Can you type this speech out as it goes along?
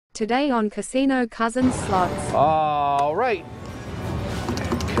Today on Casino Cousins Slots. All right.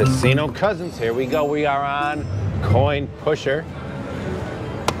 Casino Cousins, here we go. We are on Coin Pusher.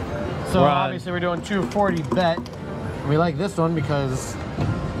 So obviously we're doing 240 bet. We like this one because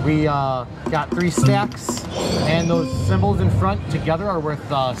we got 3 stacks, and those symbols in front together are worth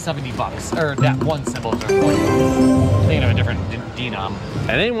 70 bucks. Or that one symbol is worth 40 bucks. Thinking of a different denom. And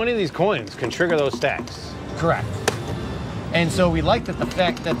any one of these coins can trigger those stacks. Correct. And so we liked the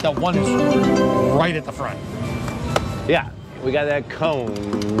fact that the one is right at the front. Yeah, we got that cone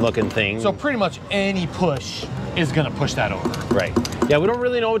looking thing. So pretty much any push is gonna push that over. Right. Yeah, we don't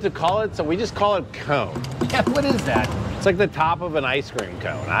really know what to call it, so we just call it cone. Yeah, what is that? It's like the top of an ice cream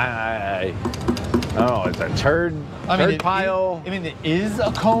cone. I don't know, it's a turd pile. It is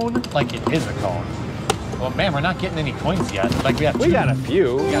a cone, like it is a cone. Well, man, we're not getting any coins yet. Like we got a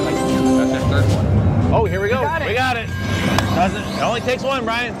few. We got like 2. That's our 3rd one. Oh, here we go. We got it. It only takes 1,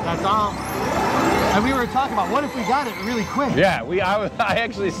 Brian. That's all. And we were talking about what if we got it really quick? Yeah, I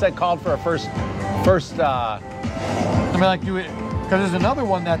actually called for a first. I mean, like do it because there's another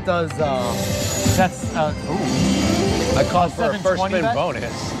one that does. That's I called for a first spin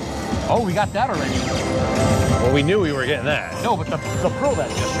bonus. Oh, we got that already. Well, we knew we were getting that. No, but the pearl that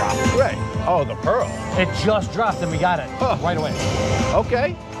just dropped. Right. Oh, the pearl. It just dropped and we got it right away.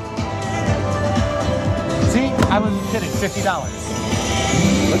 Okay. See, I was kidding.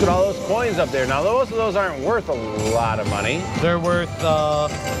 $50. Look at all those coins up there. Now, most of those aren't worth a lot of money. They're worth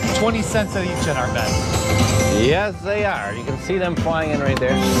 20 cents at each in our bet. Yes, they are. You can see them flying in right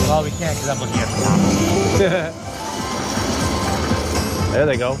there. Well, we can't because I'm looking at the top. There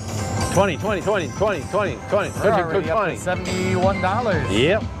they go. 20, 20, 20, 20, 20, 20. We're already up to $71.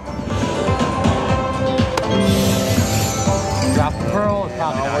 Yep. Drop the pearl.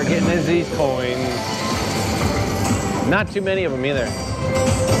 We're getting these coins. Not too many of them either.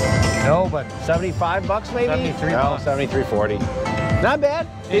 No, but 75 bucks maybe? 73 No, bucks. 73.40. Not bad.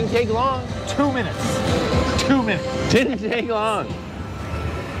 Didn't take long. 2 minutes. 2 minutes. Didn't take long.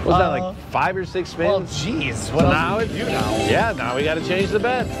 Was that like 5 or 6 spins? Well, geez. So now it's you now. Yeah, now we got to change the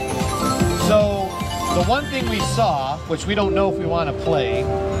bet. So the one thing we saw, which we don't know if we want to play,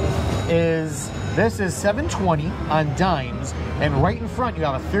 is this is $7.20 on dimes, and right in front you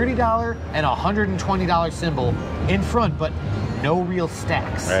have a $30 and a $120 symbol in front, but no real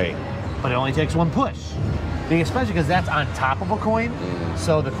stacks. Right. But it only takes 1 push. Especially because that's on top of a coin,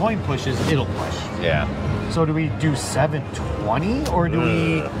 so the coin pushes, it'll push. Yeah. So do we do $7.20 or do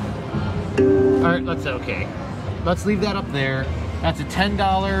we? All right, let's say okay. Let's leave that up there. That's a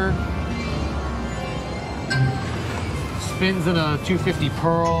 $10 spins and a $2.50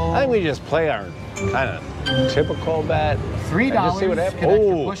 pearl. I think we just play our kind of typical bet. $3. Just see what happens.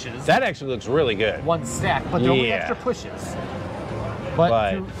 Extra pushes. That actually looks really good. 1 stack, but there will be extra pushes.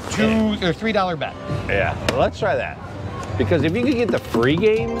 But two or $3 bet. Yeah, well, let's try that. Because if you could get the free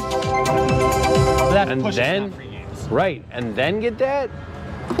games, and then free games. Right, and then get that,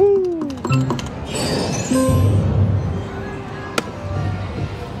 whoo.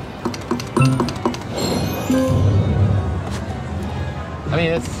 I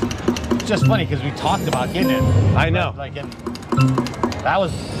mean, it's just funny because we talked about getting it. I know. Like, that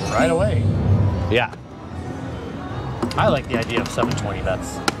was right away. Yeah. I like the idea of $7.20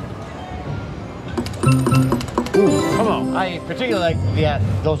 bets. Ooh, come on. I particularly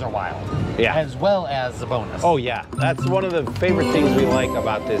like those are wild. Yeah. As well as the bonus. Oh yeah, that's one of the favorite things we like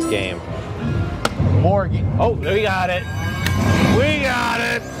about this game. More. Oh, we got it. We got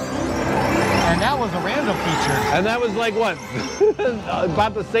it. And that was a random feature. And that was like what?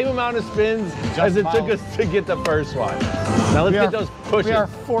 About the same amount of spins as it took us to get the first one. Now let's get those pushes. We are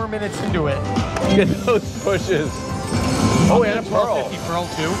 4 minutes into it. Get those pushes. Oh, and a pearl. $12.50 pearl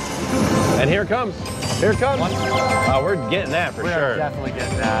too. And here it comes. Here it comes. We're getting that for sure. We're definitely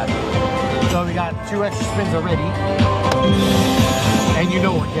getting that. So we got 2 extra spins already. And you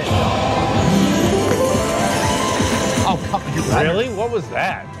know we're getting them. Oh, come on. Really? What was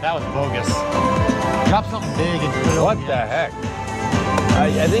that? That was bogus. Drop something big and put it What the heck?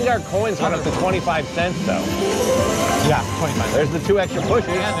 I think our coins went up to 25 cents though. Yeah, 25. There's the 2 extra pushes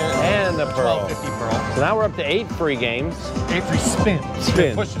and the pearl. $12.50 pearl. So now we're up to 8 free games. 8 free spins.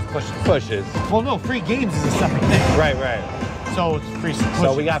 Spins. Pushes. Well, no, free games is a separate thing. Right. So it's free pushes.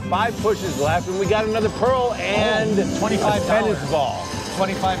 So we got 5 pushes left, and we got another pearl and $25 a tennis ball.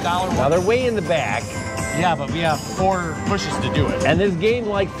 $25 one. Now they're way in the back. Yeah, but we have 4 pushes to do it. And this game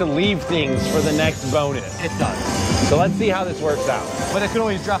likes to leave things for the next bonus. It does. So let's see how this works out. But it could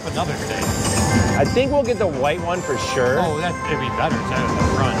always drop another today. I think we'll get the white one for sure. Oh, it'd be better to have the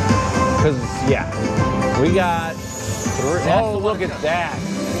front. Because, yeah, we got 3. Oh, look at that.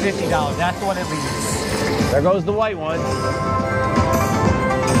 $50. That's the one it leaves. There goes the white one.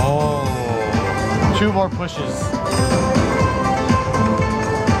 Oh, 2 more pushes.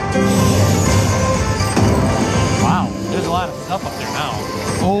 Wow, there's a lot of stuff up there now.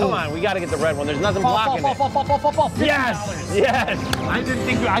 Oh. Come on, we got to get the red one. There's nothing blocking it. $50. Yes, yes. I didn't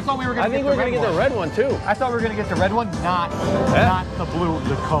think. I thought we were going to. I think we're going to get the red one too. I thought we were going to get the red one, not the blue,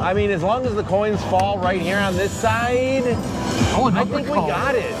 the coat. I mean, as long as the coins fall right here on this side, I think we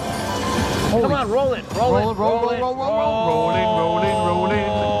got it. Holy. Come on, roll it, roll it, roll it, rolling.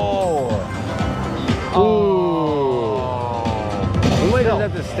 We might just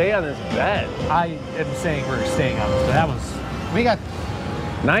have to stay on this bet. I am saying we're staying on this. That was. We got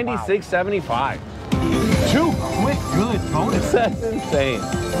 96.75. 2 quick, good bonuses. That's insane.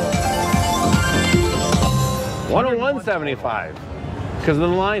 101.75. Because of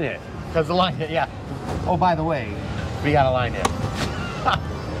the line hit. Because the line hit, yeah. Oh, by the way, we got a line hit.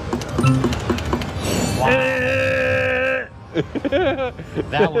 Wow.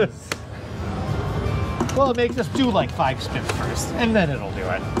 That was. Well, it makes us do like 5 spins first, and then it'll do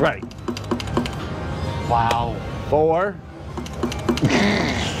it. Right. Wow. 4.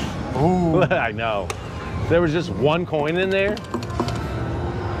 Ooh. I know. There was just 1 coin in there.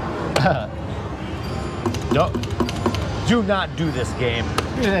 No. Do not do this game.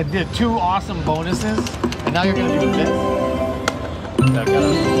 You did 2 awesome bonuses, and now you're going to do this. Now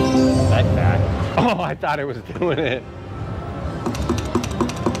gotta that back. Oh, I thought it was doing it.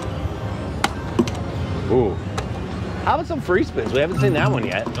 Ooh. How about some free spins? We haven't seen that one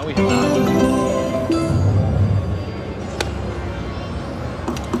yet. No, we have not.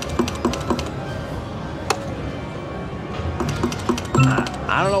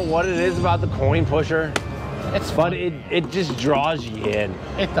 I don't know what it is about the coin pusher. It's but fun. it just draws you in.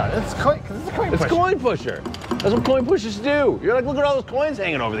 It does. It's a coin pusher. It's coin pusher. That's what coin pushers do. You're like, look at all those coins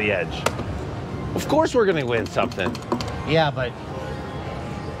hanging over the edge. Of course we're gonna win something. Yeah, but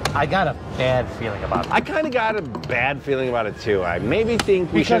I got a bad feeling about it. I kind of got a bad feeling about it too. I maybe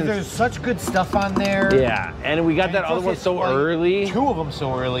think we because should. there's such good stuff on there. Yeah, and we got And that other one so early. 2 of them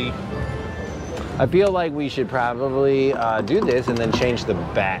so early. I feel like we should probably do this and then change the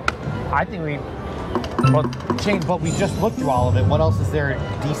bet. I think we change, but we just looked through all of it. What else is there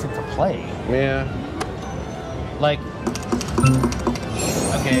decent to play? Yeah. Like,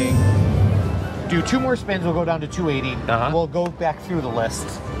 okay, do 2 more spins. We'll go down to 280. We'll go back through the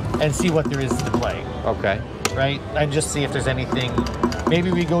list and see what there is to play. Okay. Right, and just see if there's anything. Maybe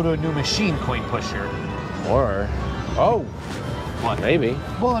we go to a new machine coin pusher. Or, What? maybe.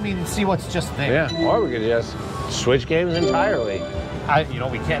 Well, I mean, see what's just there. Yeah. Or we could just switch games entirely.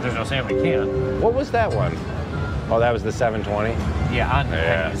 We can't. There's no saying we can't. What was that one? Oh, that was the 720. Yeah, on the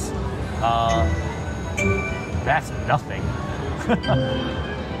pennies. That's nothing.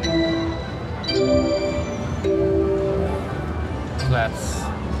 So that's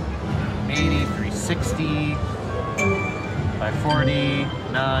 80, 360, 540,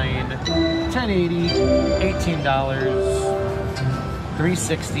 9, 1080, $18,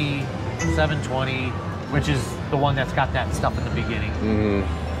 360, 720, which is the one that's got that stuff in the beginning.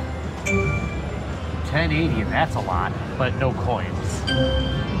 1080, and that's a lot, but no coins.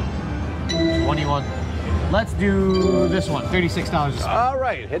 21. Let's do this one, $36. All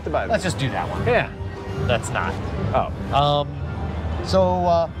right, hit the button. Let's just do that one. Yeah. That's not. Oh.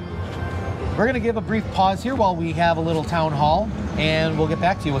 So we're gonna give a brief pause here while we have a little town hall, and we'll get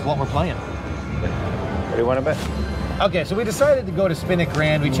back to you with what we're playing. What do you want to bet? Okay, so we decided to go to Spin It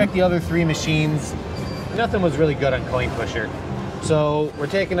Grand. We checked the other 3 machines. Nothing was really good on Coin Pusher. So we're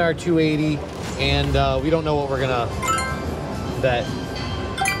taking our 280, and we don't know what we're gonna bet.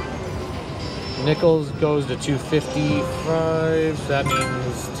 Nickels goes to 255, so that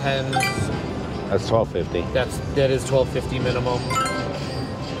means 10s. That's 1250. That is 1250 minimum.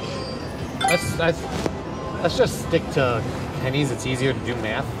 Let's just stick to pennies. It's easier to do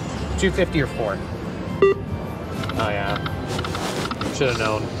math. 250 or 4. Oh yeah. Should have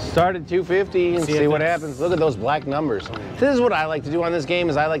known. Start at 250 and see what happens. Look at those black numbers. This is what I like to do on this game,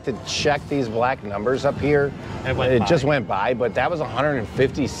 is I like to check these black numbers up here. It just went by, but that was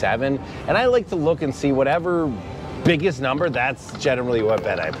 157. And I like to look and see whatever biggest number, that's generally what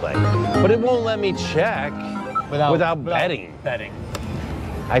bet I play. But it won't let me check without betting.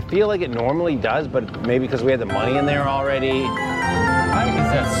 I feel like it normally does, but maybe because we had the money in there already. Why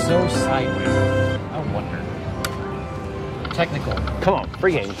is that so sideways? I wonder. Technical. Come on,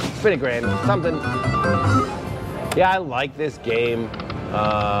 free game. Spin It Grand. Something. Yeah, I like this game.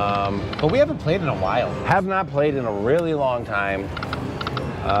 But we haven't played in a while. Have not played in a really long time.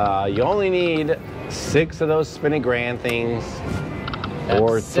 You only need 6 of those Spin It Grand things.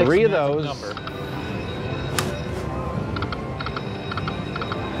 Or 3 of those.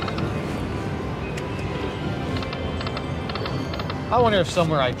 I wonder if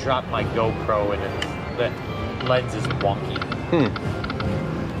somewhere I dropped my GoPro and the lens is wonky.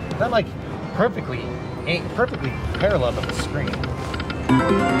 That like perfectly parallel to the screen.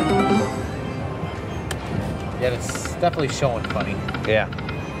 Yet it's definitely showing funny. Yeah.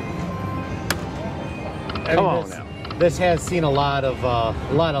 Come on now. This has seen a lot of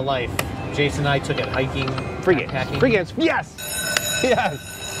life. Jason and I took it hiking. Free games. Free games. Yes. Yes.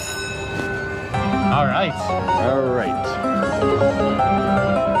 All right. All right.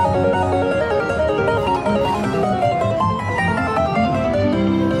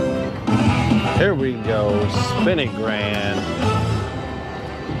 Here we go. Spinning grand.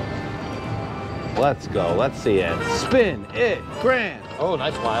 Let's go. Let's see it. Spin it grand. Oh,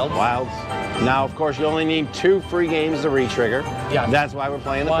 nice wilds. Wilds. Now, of course, you only need 2 free games to re-trigger. Yeah. That's why we're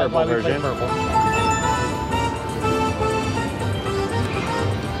playing the purple version. Purple.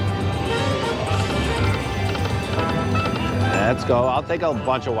 Let's go. I'll take a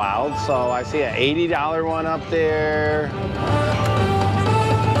bunch of wilds. So I see an $80 one up there.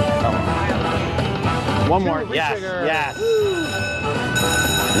 Come on. One more. Yes. Yes.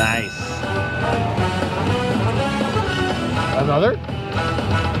 Nice. Another?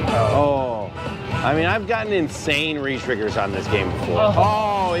 Oh. I mean, I've gotten insane re-triggers on this game before.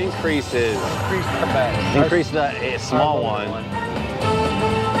 Oh, increases. Increase the small one.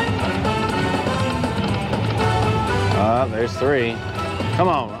 There's 3. Come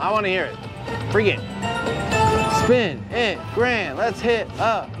on, I want to hear it. Free game. Spin it grand. Let's hit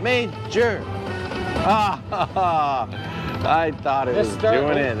a major. I thought it was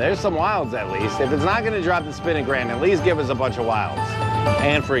doing it. There's some wilds at least. If it's not going to drop the spin it grand, at least give us a bunch of wilds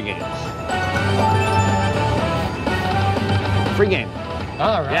and free games. Free game.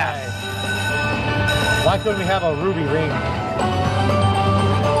 All right. Yes. Why couldn't we have a ruby ring?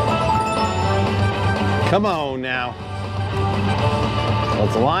 Come on now.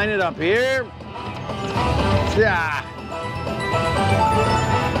 Let's line it up here. Yeah.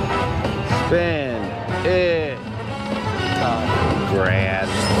 Spin it grand.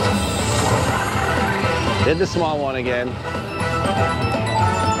 Did the small one again.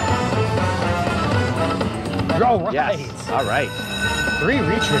 All right. Yes. All right. 3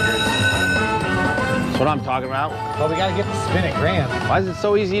 re-triggers. That's what I'm talking about. Well, we gotta get the spin it grand. Why is it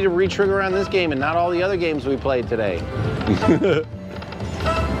so easy to re-trigger on this game and not all the other games we played today?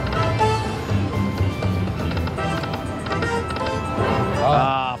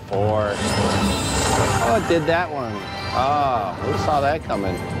 4. Oh, it did that one. Oh, who saw that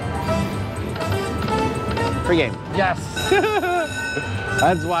coming? Free game. Yes.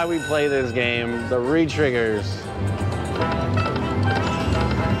 That's why we play this game. The re-triggers.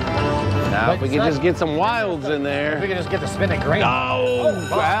 Now, But if we could just get some wilds in there. If we could just get the spin it grand. Oh,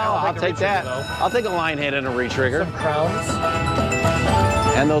 well, I'll take that. Though. I'll take a line hit and a re-trigger. Some crowns.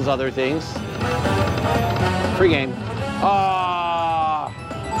 And those other things. Free game.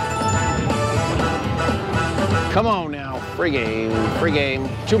 Come on now. Free game. Free game.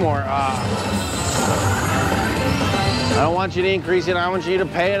 2 more. I don't want you to increase it. I want you to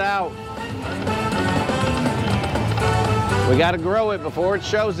pay it out. We got to grow it before it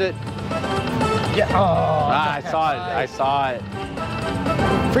shows it. Yeah. Oh, I saw it. I saw it.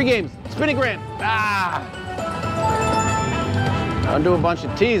 Free games. Spinning grand. Don't do a bunch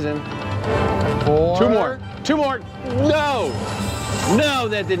of teasing. 4. 2 more. 2 more. No. No,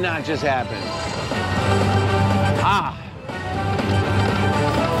 that did not just happen.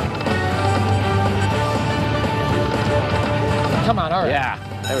 Come on, all right. Yeah,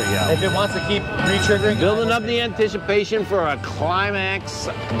 there we go. If it wants to keep re-triggering. Building up the anticipation for a climax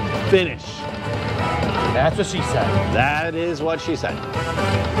finish. That's what she said. That is what she said.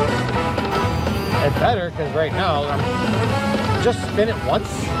 It better, because right now, just spin it once,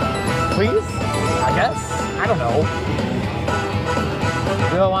 please, I guess. I don't know.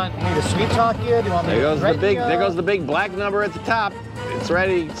 Do you want me to sweet talk you? Do you want me There to there goes the big black number at the top. It's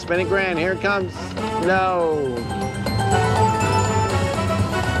ready. Spin it grand. Here it comes. No.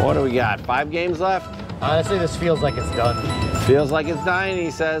 What do we got? 5 games left? Honestly, this feels like it's done. Feels like it's dying,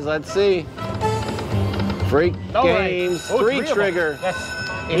 he says. Let's see. Free games. Right. 3 trigger.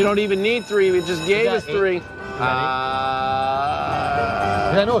 You don't even need 3. We just gave us 3. I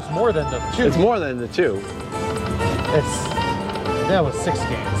know it's more than the 2. It's more than the 2. That was 6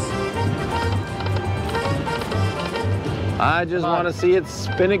 games. I just want to see it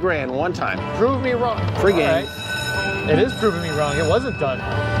spin it grand one time. Prove me wrong. Free game. Right. It is proving me wrong. It wasn't done.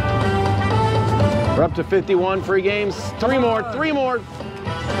 We're up to 51 free games. Three more.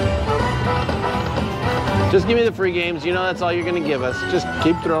 Just give me the free games. You know that's all you're going to give us. Just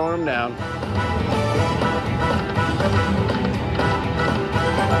keep throwing them down.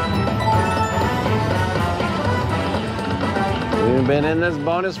 We've been in this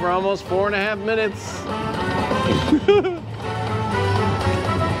bonus for almost 4.5 minutes.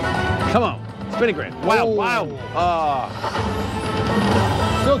 Come on. Spin a grand. Wild.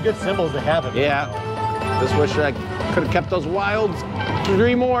 Still good symbols to have it. Yeah. Just wish I could have kept those wilds.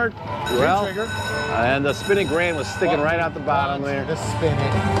 3 more. Well, and the spinning grand was sticking right out the bottom there. The spin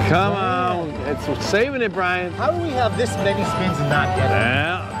it. Come on. It's saving it, Brian. How do we have this many spins and not get it?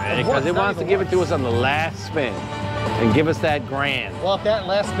 Yeah, because it wants to give it to us on the last spin and give us that grand. Well, if that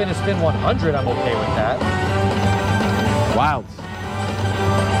last spin is spin 100, I'm okay with that. Wilds.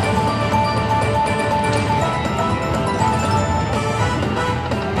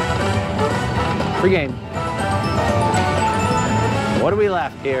 Free game. What do we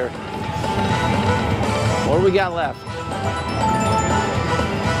left here? What do we got left?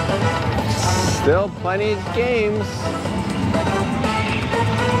 Still plenty of games.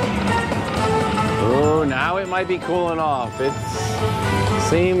 Oh, now it might be cooling off. It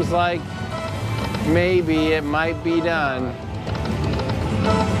seems like maybe it might be done.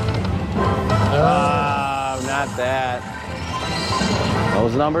 Oh, not that.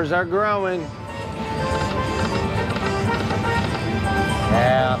 Those numbers are growing.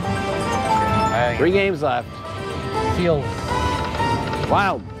 Yeah. 3 games left. Feels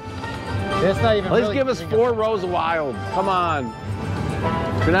Wild. it's not even. Let's really give us 4 rows of wild. Come on.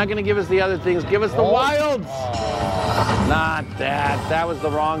 If you're not going to give us the other things, give us the wilds. Not that. That was the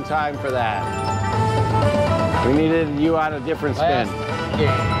wrong time for that. We needed you on a different spin.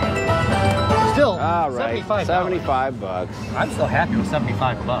 Still, all right. $75. I'm still happy with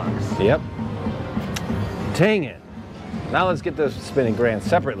 $75. Yep. Dang it. Now let's get the spinning grand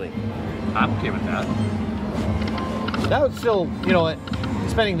separately. I'm okay with that. That would still, you know what,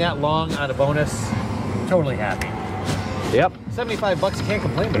 spending that long on a bonus, totally happy. Yep. $75, you can't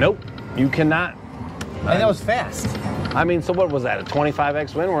complain. Nope, you cannot. And that was fast. I mean, so what was that, a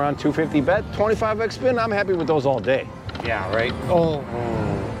 25x win? We're on 250 bet, 25x spin? I'm happy with those all day. Yeah, right? Oh.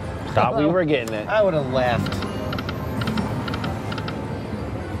 Thought we were getting it. I would have laughed.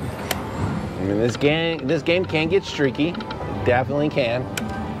 I mean, this game can get streaky. It definitely can.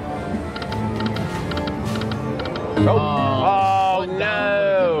 Oh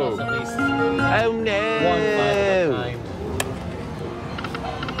no! Oh no!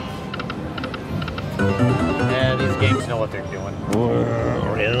 Yeah, these games know what they're doing.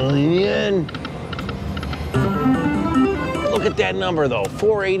 Brilliant. Look at that number though,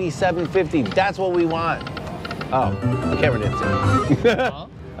 487.50. That's what we want. Oh, the camera didn't see it. Huh?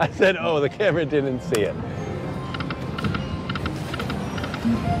 I said, oh, the camera didn't see it.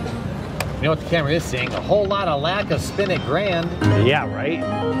 You know what the camera is seeing? A whole lot of lack of spin at grand. Yeah, right?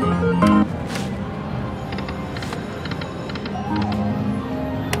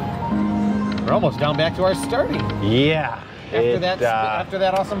 We're almost down back to our starting. Yeah. After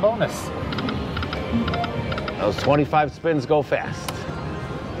that awesome bonus. Those 25 spins go fast.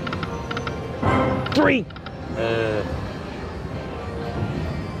 3.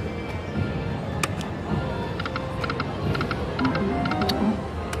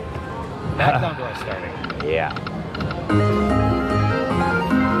 Back down to our starting. Yeah.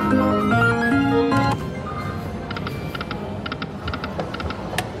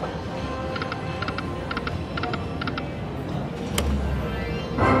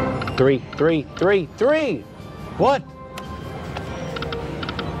 Three. What?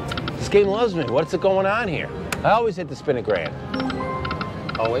 This game loves me. What's going on here? I always hit the spin a grand.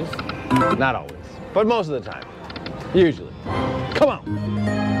 Always? Not always, but most of the time. Usually. Come on.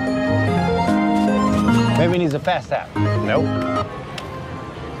 Maybe he needs a fast tap. Nope.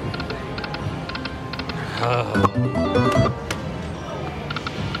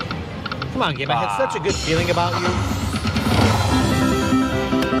 Come on, game. I had such a good feeling about you.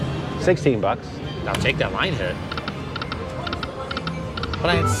 $16. Now take that line hit. But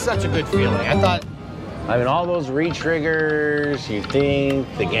I had such a good feeling. I thought... I mean, all those re-triggers, you think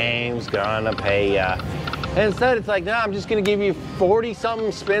the game's gonna pay ya. And instead, it's like, nah, I'm just gonna give you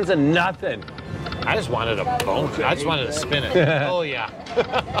 40-something spins and nothing. I just wanted a bone. I just wanted to spin it. Oh, yeah.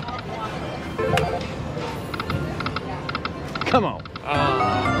 Come on.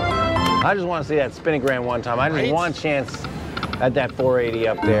 I just want to see that spinning grand one time. I just Right? want a chance at that 480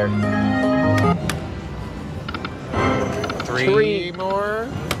 up there. Three more.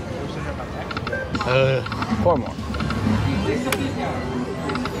 4 more.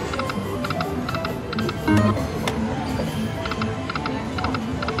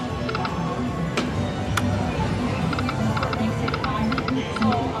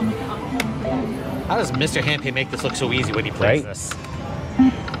 How does Mr. Handpay make this look so easy when he plays this?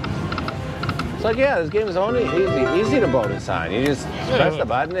 It's like, yeah, this game is only easy to bonus on. You just press the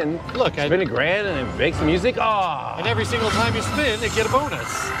button and look, spin a grand and it makes the music. Oh! And every single time you spin, you get a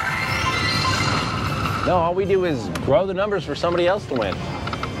bonus. No, all we do is grow the numbers for somebody else to win.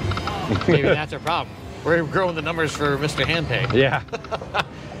 Maybe that's our problem. We're growing the numbers for Mr. Handpay. Yeah.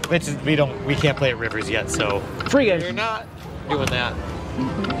 Which is, we can't play at Rivers yet, so free game. We're not doing that.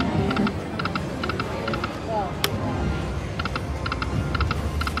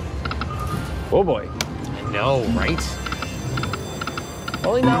 Oh boy. I know, right?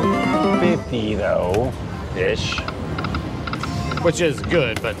 Only now 50 though, ish. Which is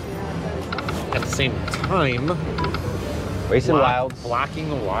good, but at the same time, racing wilds, blocking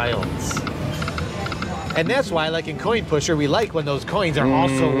the wilds. And that's why, like in Coin Pusher, we like when those coins are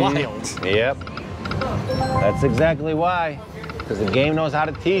also wild. Yep. That's exactly why. Because the game knows how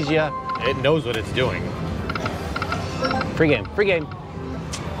to tease you. It knows what it's doing. Free game, free game.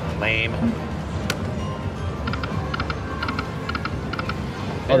 Lame.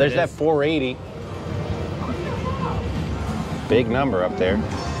 Oh, there's that 480. Big number up there.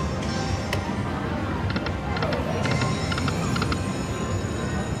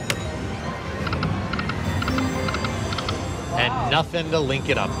 And nothing to link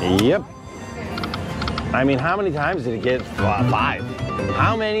it up. Yep. I mean, how many times did it get 5?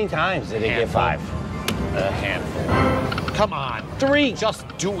 How many times did it get 5? A handful. Come on. 3. Just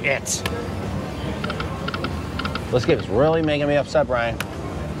do it. This game's really making me upset, Brian.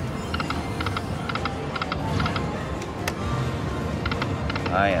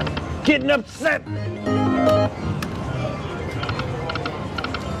 I am getting upset.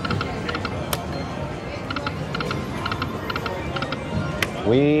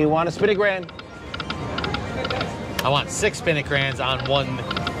 We want to spin a grand. I want 6 spin grands on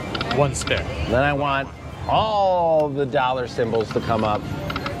one spin. Then I want all the dollar symbols to come up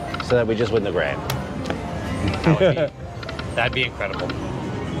so that we just win the grand. That'd be incredible.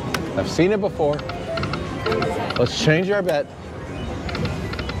 I've seen it before. Let's change our bet.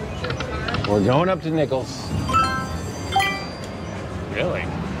 We're going up to nickels. Really?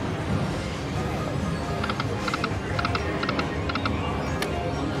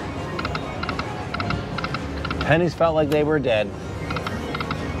 Pennies felt like they were dead.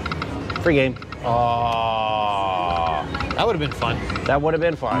 Free game. Oh, that would have been fun. That would have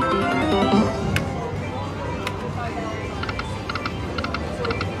been fun.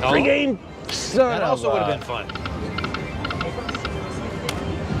 Oh. Free game. That also would have been fun.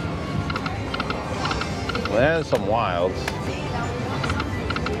 Well, there's some wilds.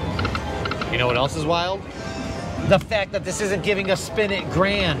 You know what else is wild? The fact that this isn't giving us spin it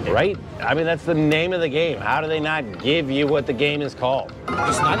grand. Right? I mean, that's the name of the game. How do they not give you what the game is called?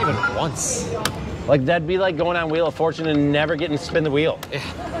 Just not even once. Like, that'd be like going on Wheel of Fortune and never getting to spin the wheel. Yeah.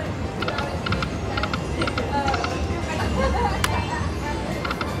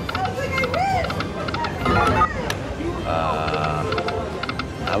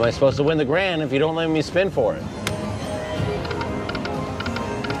 How am I supposed to win the grand if you don't let me spin for it?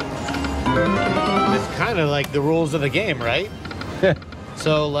 It's kind of like the rules of the game, right?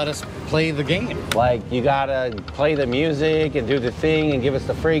 So let us play the game. Like, you gotta play the music and do the thing and give us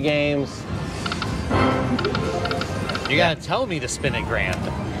the free games. You gotta tell me to spin it grand.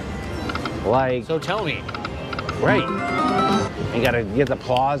 Like, so tell me. Right. You gotta get the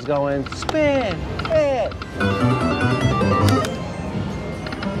applause going. Spin it.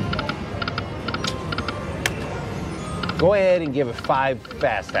 Go ahead and give it 5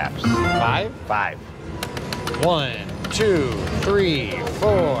 fast taps. 5? 5. 1, 2, 3,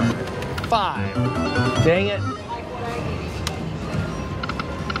 4, 5. Dang it.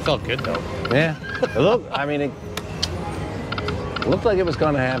 Felt good though. Yeah. Look, I mean, it looked like it was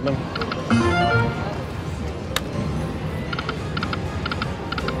gonna happen.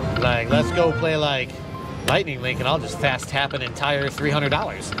 Like, let's go play like Lightning Link and I'll just fast tap an entire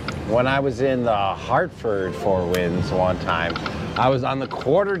 $300. When I was in the Hartford 4 Winds one time, I was on the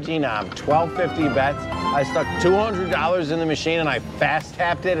quarter denom, 1250 bets. I stuck $200 in the machine and I fast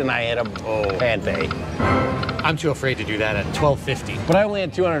tapped it and I hit a hand pay. I'm too afraid to do that at 1250. But I only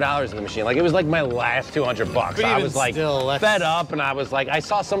had $200 in the machine. Like, it was like my last $200 bucks. But I was like fed up and I was like, I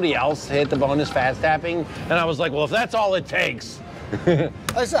saw somebody else hit the bonus fast tapping and I was like, well, if that's all it takes.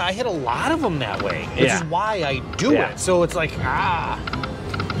 I said, I hit a lot of them that way, which is why I do it. So it's like,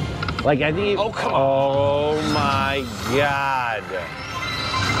 Like, I think. Oh, come on. Oh, my God.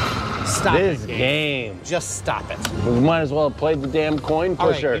 Stop this it, game. Just stop it. We might as well have played the damn coin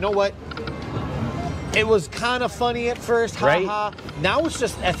pusher. All right, you know what? It was kind of funny at first, right? Ha. Now it's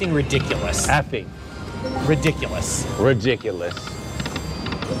just effing ridiculous. Effing. Ridiculous. Ridiculous.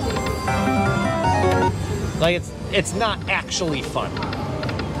 Like it's not actually fun.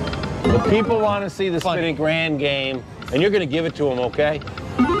 The people want to see the spinning grand game, and you're going to give it to them, okay?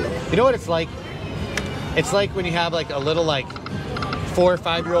 You know what it's like? It's like when you have like a little like 4 or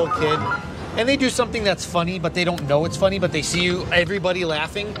 5-year-old kid, and they do something that's funny, but they don't know it's funny, but they see everybody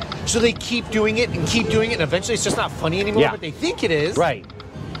laughing, so they keep doing it and keep doing it, and eventually it's just not funny anymore, but they think it is. Right.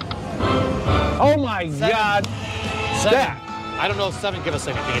 Oh my God. 7. I don't know if 7 give us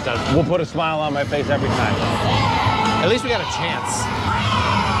anything. It does. We'll put a smile on my face every time. At least we got a chance.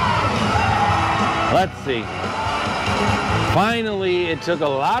 Let's see. Finally, it took a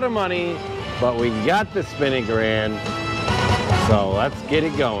lot of money, but we got the spinning grand. So let's get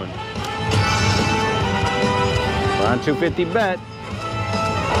it going. We're on 250 bet.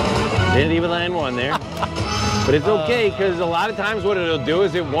 Didn't even land one there. But it's okay, because a lot of times what it'll do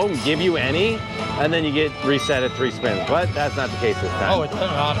is it won't give you any, and then you get reset at 3 spins. But that's not the case this time. Oh, it's done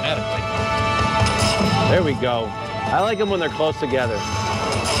automatically. There we go. I like them when they're close together.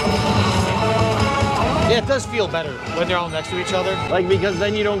 Yeah, it does feel better when they're all next to each other. Like, because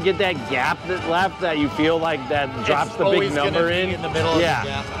then you don't get that gap that left that you feel like that drops it's the big number in the middle of the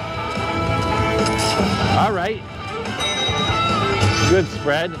gap. All right. Good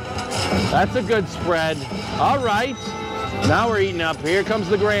spread. That's a good spread. All right. Now we're eating up. Here comes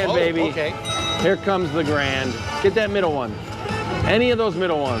the grand, baby. Okay. Here comes the grand. Get that middle one. Any of those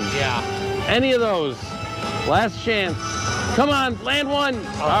middle ones. Yeah. Any of those. Last chance. Come on, land one.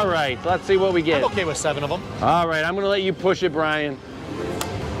 All right, let's see what we get. I'm okay with 7 of them. All right, I'm going to let you push it, Brian.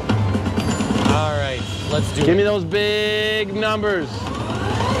 All right, let's do it. Give me those big numbers.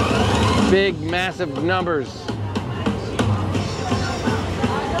 Big, massive numbers.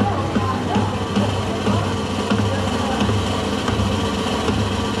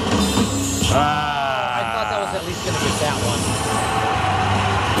 I thought that was at least going to get that one.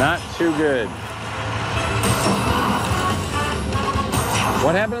 Not too good.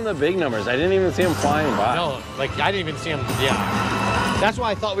 What happened to the big numbers? I didn't even see them flying by. No, like I didn't even see them. Yeah. That's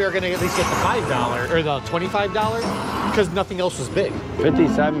why I thought we were going to at least get the $5 or the $25 because nothing else was big.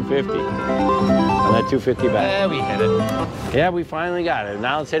 57.50 on that 250 back. Yeah, we hit it. Yeah, we finally got it.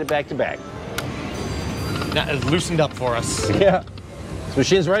 Now let's hit it back to back. Now, it loosened up for us. Yeah. This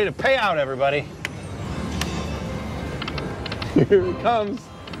machine's ready to pay out, everybody. Here it comes.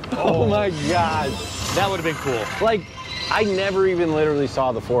 Oh my God. That would have been cool. Like, I never even literally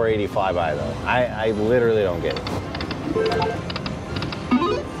saw the 480 flyby though. I literally don't get it.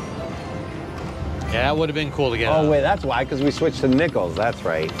 Yeah, that would have been cool to get. Oh wait, that's why, because we switched to nickels. That's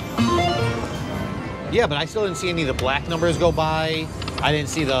right. Yeah, but I still didn't see any of the black numbers go by. I didn't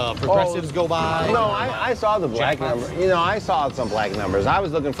see the progressives go by. No, I saw the black number. You know, I saw some black numbers. I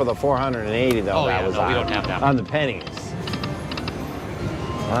was looking for the 480 though. Oh, that yeah, was no, we don't have that on the pennies.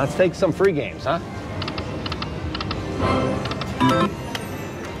 Well, let's take some free games, huh?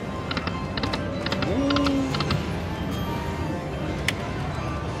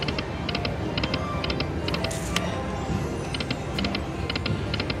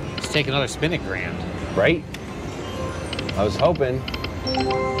 Let's take another spinning grand. Right? I was hoping.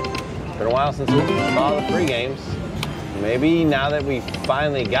 It's been a while since we saw the free games. Maybe now that we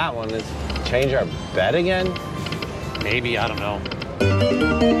finally got one, let's change our bet again? Maybe, I don't know.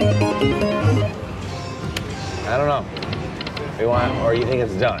 I don't know. We want, or you think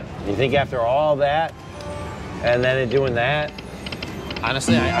it's done? You think after all that, and then it doing that?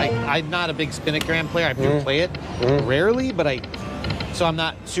 Honestly, I'm not a big spin it grand player. I do play it rarely, but so I'm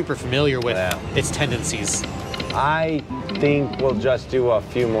not super familiar with its tendencies. I think we'll just do a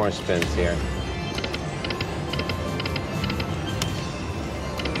few more spins here.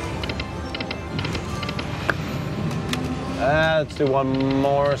 Let's do one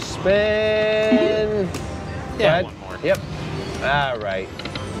more spin. Yeah, one more. Yep. All right.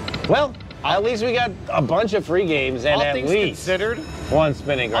 Well, at least we got a bunch of free games and at least considered, one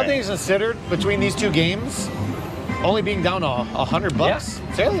spinning grand. All things considered, between these two games, only being down $100,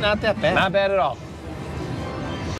 it's really not that bad. Not bad at all.